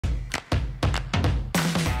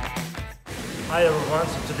Hi everyone,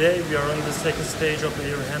 so today we are on the second stage of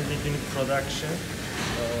air handling unit production.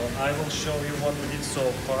 I will show you what we did so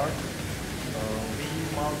far.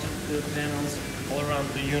 We mounted the panels all around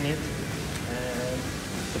the unit, and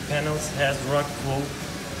the panels has rug pull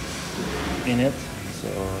in it. So,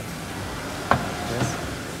 yes.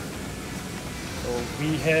 So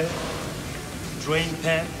we have drain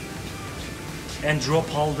pan and drop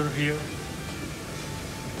holder here.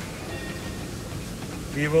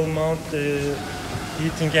 We will mount the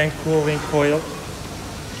heating and cooling coil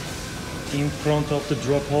in front of the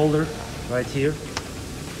drop holder right here.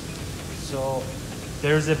 So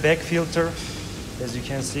there's a back filter, as you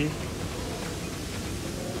can see,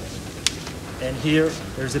 and here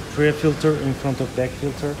there's a pre-filter in front of back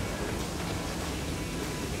filter.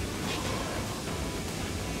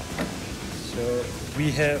 So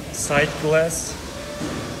we have side glass.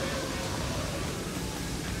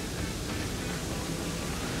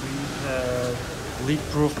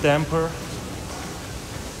 Leak-proof damper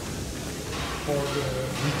for the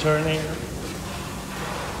return air.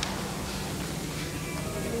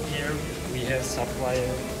 Here we have supply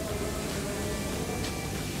air.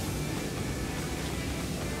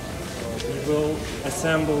 We will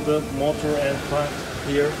assemble the motor and plant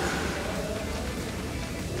here.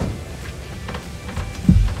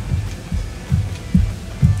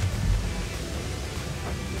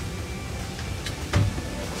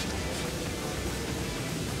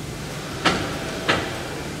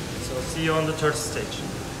 See you on the third stage.